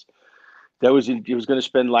was going to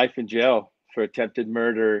spend life in jail for attempted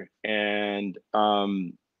murder, and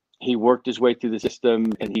he worked his way through the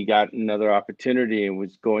system, and he got another opportunity and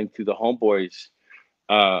was going through the Homeboys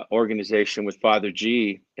organization with Father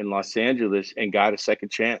G in Los Angeles, and got a second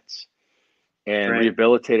chance and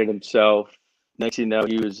rehabilitated himself. Next thing you know,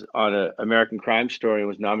 he was on an American Crime Story and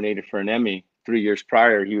was nominated for an Emmy. 3 years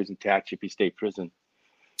prior, he was in Tehachapi State Prison.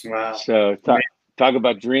 Wow. So talk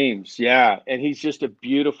about dreams. Yeah. And he's just a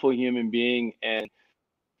beautiful human being. And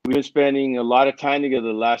we've been spending a lot of time together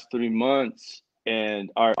the last 3 months, and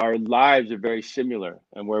our lives are very similar,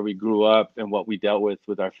 and where we grew up and what we dealt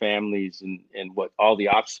with our families, and what all the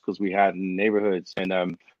obstacles we had in the neighborhoods.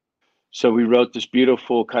 And So we wrote this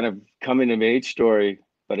beautiful kind of coming of age story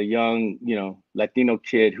about a young, Latino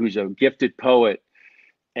kid who's a gifted poet,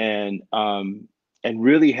 and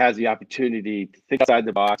really has the opportunity to think outside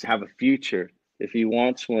the box, have a future if he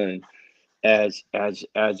wants one, as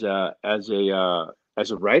a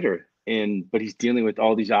writer. But he's dealing with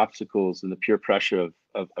all these obstacles and the peer pressure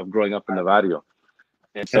of growing up in the barrio.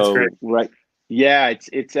 And That's so, great. right, yeah,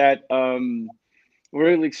 it's at we're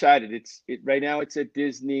really excited. Right now it's at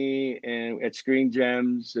Disney and at Screen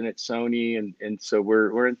Gems and at Sony, and so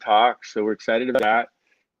we're in talks. So we're excited about that.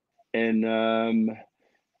 And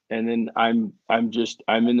then I'm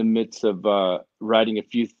in the midst of writing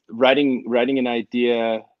an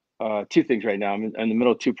idea. Two things right now. I'm in the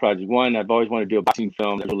middle of two projects. One, I've always wanted to do a boxing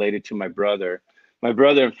film that's related to my brother. My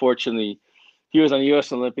brother, unfortunately, he was on the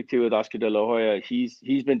U.S. Olympic team with Oscar De La Hoya.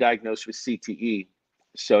 He's been diagnosed with CTE,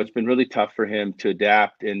 so it's been really tough for him to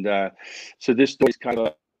adapt. And so this story is kind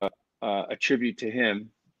of a tribute to him.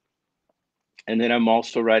 And then I'm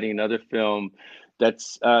also writing another film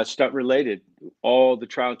that's stunt related. All the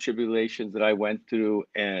trial and tribulations that I went through,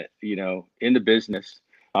 and in the business,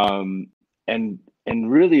 and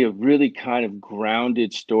really a really kind of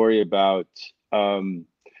grounded story about the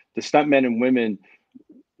stuntmen and women.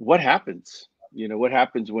 What happens? What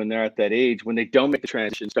happens when they're at that age, when they don't make the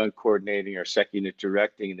transition, stunt coordinating or second unit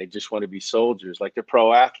directing, and they just want to be soldiers, like they're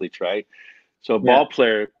pro athletes, right? So a ball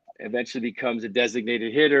player eventually becomes a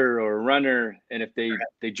designated hitter or a runner, and if they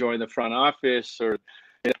join the front office or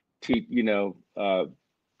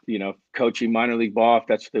coaching minor league ball, if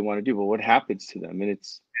that's what they want to do, but what happens to them? And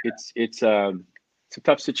it's a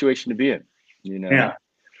tough situation to be in,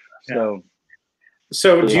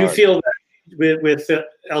 So do you feel that with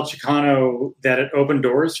El Chicano that it opened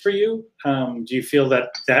doors for you? Do you feel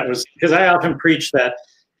that was, because I often preach that,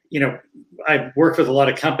 I work with a lot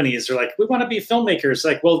of companies. They're like, we want to be filmmakers.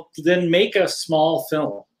 Like, well, then make a small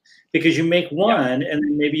film, because you make one and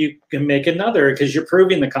then maybe you can make another, because you're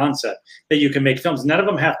proving the concept that you can make films. None of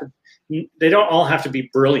them they don't all have to be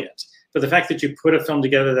brilliant. But the fact that you put a film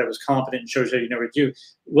together that was competent and shows that you know what to do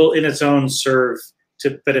will in its own serve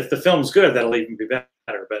to, but if the film's good, that'll even be better.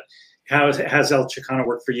 But how has El Chicano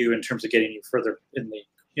worked for you in terms of getting you further in the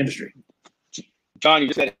industry? John, you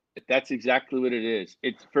just said it. That's exactly what it is.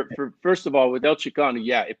 It's for first of all, with El Chicano,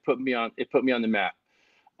 it put me on the map.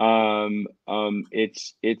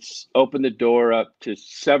 It's opened the door up to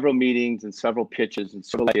several meetings and several pitches and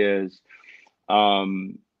several ideas,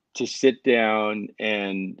 to sit down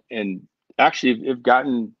and actually have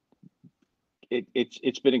gotten it.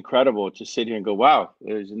 It's been incredible to sit here and go, wow,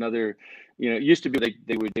 there's another. It used to be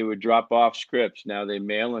they would drop off scripts. Now they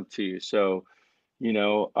mail them to you. So,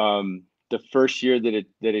 the first year that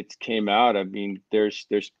it came out, I mean, there's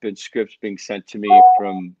been scripts being sent to me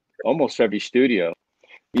from almost every studio.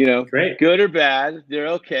 Great. Good or bad, they're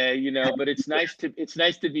okay. But it's nice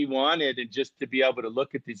to be wanted, and just to be able to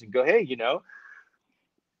look at these and go, hey,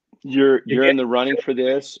 you're in the running for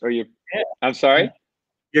this, or you're. I'm sorry.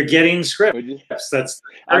 You're getting scripts. That's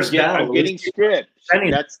I'm getting scripts.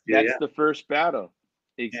 That's the first battle.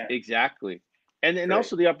 Exactly. And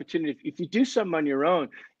also the opportunity, if you do something on your own,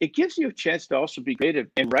 it gives you a chance to also be creative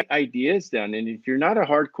and write ideas down. And if you're not a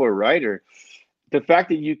hardcore writer, the fact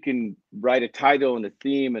that you can write a title and a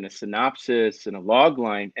theme and a synopsis and a log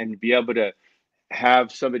line and be able to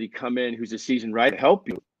have somebody come in who's a seasoned writer help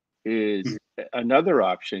you is another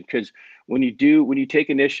option. Because when you take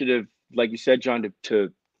initiative, like you said, John,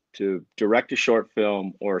 to direct a short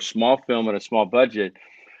film or a small film on a small budget,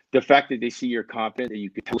 the fact that they see you're competent, that you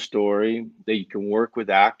can tell a story, that you can work with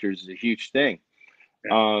actors is a huge thing.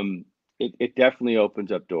 It definitely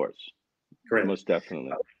opens up doors. Correct. Most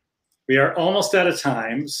definitely. We are almost out of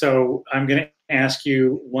time, so I'm going to ask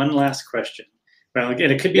you one last question. Well,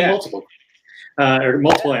 again, it could be multiple or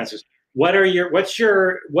multiple answers. What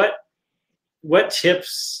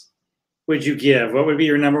tips would you give? What would be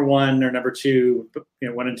your number one or number two,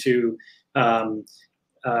 one and two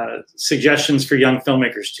suggestions for young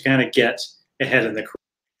filmmakers to kind of get ahead in their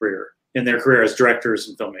career as directors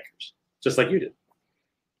and filmmakers, just like you did?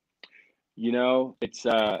 It's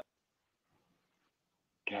God.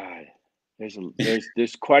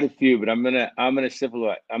 There's quite a few, but I'm gonna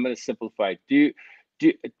simplify. Do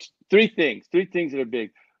three things that are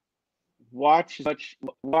big. Watch your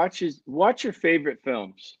favorite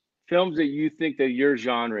films that you think that your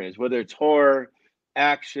genre is, whether it's horror,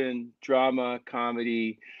 action, drama,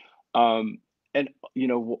 comedy. And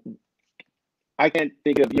I can't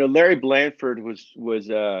think of, Larry Blanford is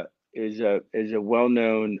a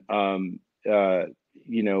well-known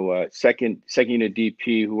second unit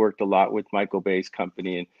DP who worked a lot with Michael Bay's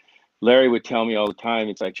company. And Larry would tell me all the time,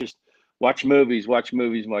 it's like, just watch movies, watch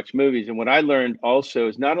movies, watch movies. And what I learned also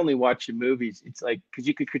is not only watching movies, it's like, because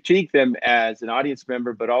you could critique them as an audience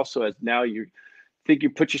member, but also as now you think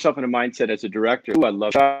you put yourself in a mindset as a director. Oh, I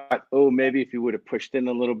love that. Oh, maybe if you would have pushed in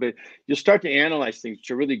a little bit, you'll start to analyze things,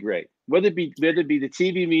 which are really great. Whether it be the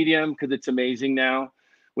TV medium, because it's amazing now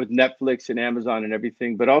with Netflix and Amazon and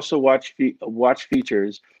everything, but also watch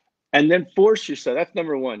features, and then force yourself. That's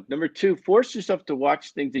number one. Number two, force yourself to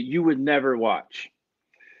watch things that you would never watch.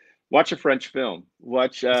 Watch a French film.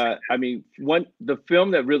 Watch, the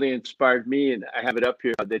film that really inspired me, and I have it up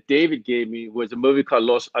here, that David gave me, was a movie called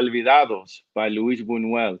Los Olvidados by Luis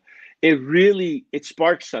Buñuel. It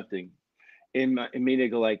sparked something in me to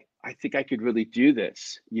go like, I think I could really do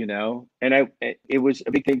this, you know? And it was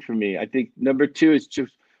a big thing for me. I think number two is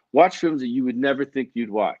just watch films that you would never think you'd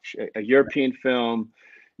watch. A European film,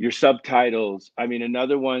 your subtitles. I mean,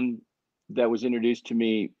 another one that was introduced to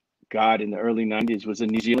me, God, in the early 90s, was a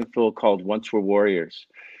New Zealand film called Once Were Warriors.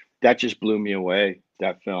 That just blew me away,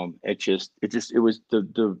 that film. It was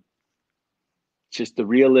the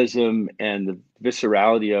realism and the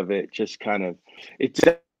viscerality of it, just kind of, it's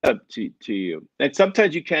up to you. And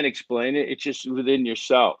sometimes you can't explain it. It's just within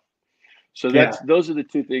yourself. So those are the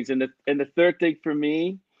two things. And the third thing for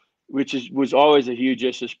me, which was always a huge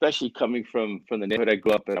issue, especially coming from the neighborhood I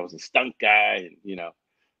grew up in. I was a stunt guy, and, you know,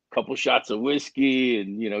 couple shots of whiskey,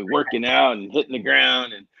 and, you know, working out and hitting the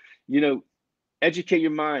ground, and, you know, educate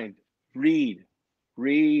your mind. Read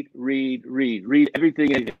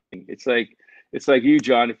everything, anything. It's like you,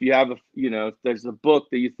 John, if you have there's a book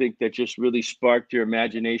that you think that just really sparked your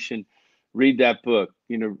imagination, read that book.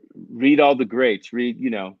 You know, read all the greats. Read,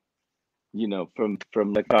 from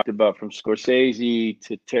like talked about, from Scorsese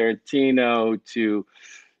to Tarantino to,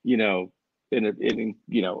 you know,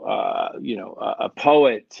 a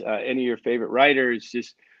poet, any of your favorite writers.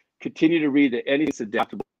 Just continue to read that anything that's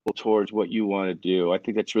adaptable towards what you want to do. I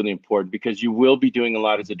think that's really important, because you will be doing a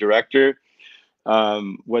lot as a director,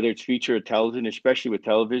 whether it's feature or television. Especially with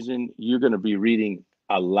television, you're going to be reading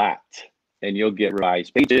a lot, and you'll get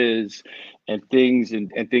revised pages and things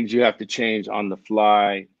you have to change on the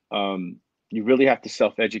fly. You really have to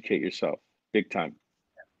self-educate yourself big time.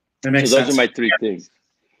 That makes so those sense. are my three things.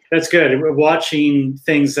 That's good. Watching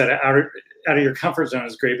things that are out of your comfort zone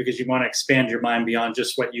is great, because you want to expand your mind beyond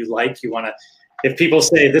just what you like. You want to, if people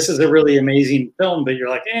say this is a really amazing film, but you're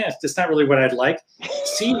like, it's not really what I'd like,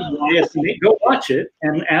 see why it's amazing. Go watch it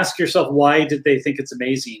and ask yourself, why did they think it's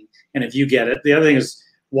amazing? And if you get it. The other thing is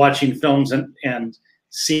watching films and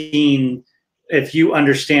seeing if you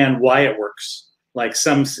understand why it works. Like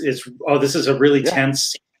this is a really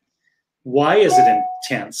tense. Why is it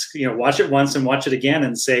intense? You know, watch it once and watch it again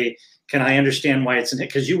and say, can I understand why it's in it?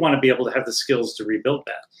 Because you want to be able to have the skills to rebuild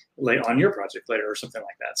that later on your project later or something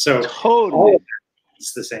like that. So totally,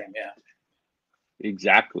 it's the same. Yeah.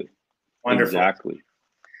 Exactly. Wonderful. Exactly.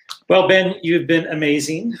 Well, Ben, you've been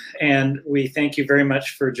amazing, and we thank you very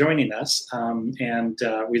much for joining us. And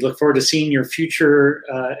we look forward to seeing your future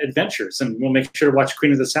adventures, and we'll make sure to watch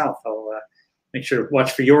Queen of the South. I'll make sure to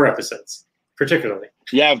watch for your episodes, particularly.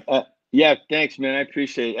 Yeah, thanks, man. I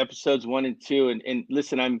appreciate it. Episodes 1 and 2. And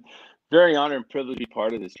listen, I'm very honored and privileged to be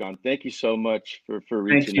part of this, John. Thank you so much for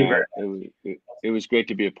reaching out. It was great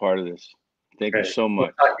to be a part of this. Thank you so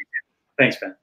much. Thanks, Ben.